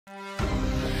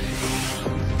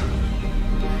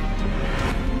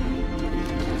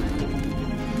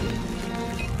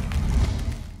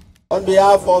On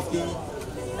behalf of the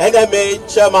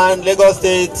NMA Chairman, Lagos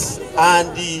State,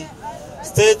 and the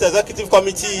State Executive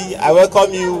Committee, I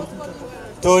welcome you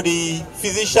to the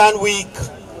Physician Week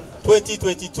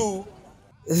 2022.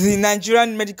 The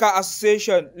Nigerian Medical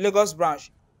Association Lagos branch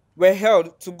were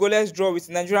held to goalless draw with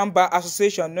Nigerian Bar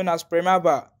Association known as Premier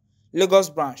Bar Lagos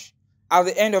branch at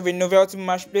the end of a novelty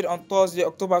match played on Thursday,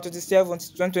 October 27,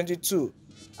 2022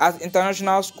 at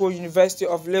International School University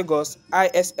of Lagos,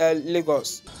 ISL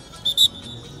Lagos.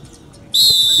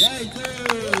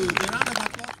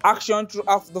 Action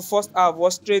throughout the first half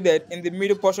was traded in the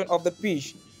middle portion of the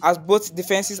pitch as both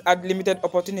defenses had limited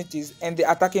opportunities in the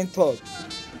attacking third.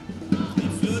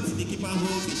 The keeper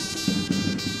holds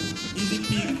easy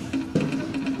pick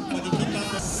for the keeper.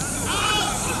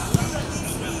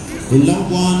 The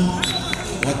long one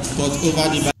was over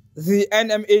the back. The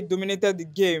NMA dominated the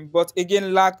game but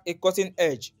again lacked a cutting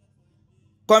edge.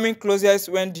 Coming closest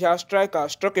when their striker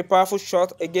struck a powerful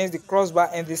shot against the crossbar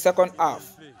in the second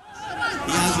half. He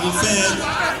has referred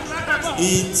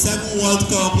in 7 World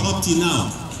Cup up to now.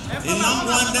 A long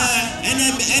one there,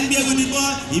 NBA with the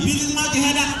ball, he beat his mark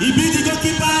header, he beat the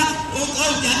goalkeeper,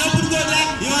 they are not put goal there,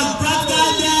 he was brought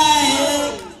down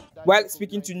there. While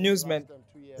speaking to newsmen,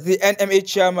 the NMA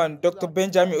chairman, Dr.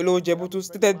 Benjamin Olojebutu,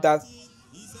 stated that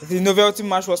the novelty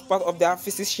match was part of their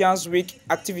Physicians Week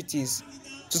activities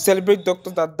to celebrate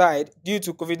doctors that died due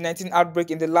to COVID-19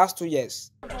 outbreak in the last 2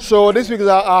 years. So this week is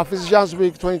our Physicians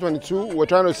Week 2022. We're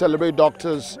trying to celebrate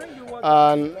doctors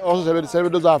and also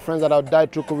celebrate those our friends that have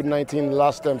died through COVID-19 in the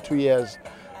last 2 years.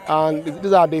 And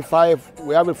these are day 5.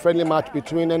 We have a friendly match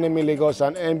between NMA Lagos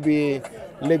and NBA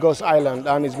Lagos Island,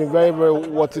 and it's been very, very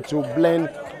worth it to blend.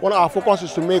 One of our focus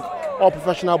is to make all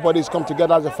professional bodies come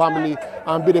together as a family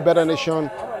and build a better nation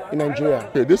in Nigeria.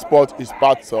 Okay, this sport is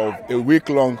part of a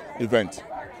week-long event.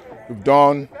 We've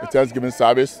done a Thanksgiving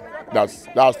service that's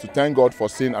to thank God for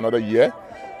seeing another year.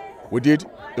 We did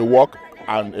a walk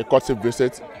and a courtship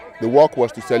visit. The walk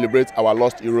was to celebrate our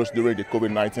lost heroes during the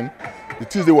COVID-19. The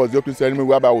Tuesday was the opening ceremony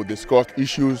whereby we discussed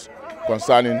issues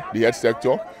concerning the health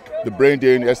sector, the brain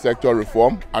drain health sector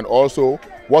reform, and also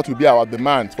what will be our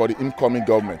demands for the incoming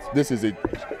government. This is a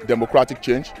democratic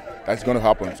change that's going to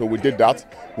happen. So we did that.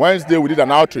 Wednesday we did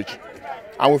an outreach,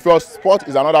 and we felt sport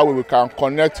is another way we can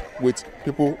connect with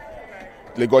people,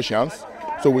 Lagosians.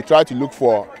 So we try to look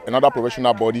for another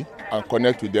professional body and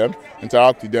connect with them,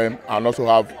 interact with them, and also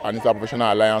have an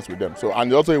interprofessional alliance with them. So,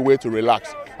 and it's also a way to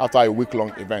relax after a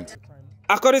week-long event.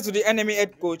 According to the NMA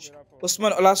head coach,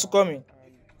 Usman Olasukomi,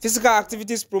 physical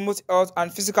activities promote health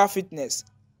and physical fitness,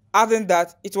 adding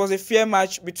that it was a fair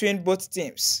match between both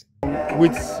teams.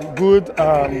 With good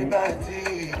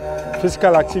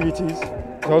physical activities,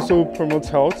 it also promotes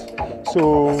health.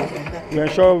 So we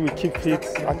ensure we keep fit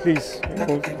at least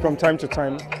from time to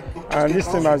time. And this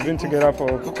team has been together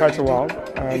for quite a while.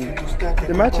 And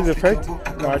the match is a fair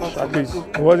match, at least.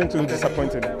 It wasn't too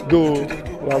disappointing, though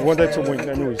we have wanted to win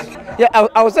anyways. Yeah,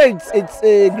 I would say it's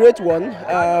a great one.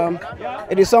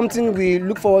 It is something we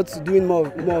look forward to doing more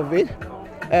of it.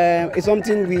 It's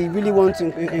something we really want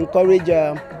to encourage.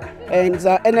 And it's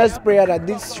our earnest prayer that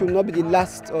this should not be the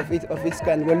last of its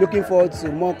kind. We're looking forward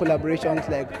to more collaborations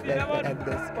like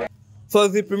this. For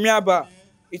the Premier Bar,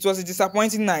 it was a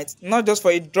disappointing night, not just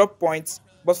for a drop point,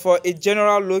 but for a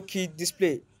general low-key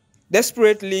display,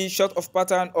 desperately short of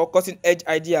pattern or cutting-edge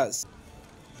ideas.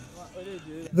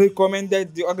 They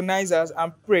commended the organizers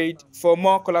and prayed for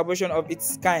more collaboration of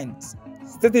its kind,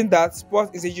 stating that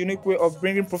sport is a unique way of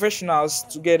bringing professionals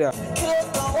together.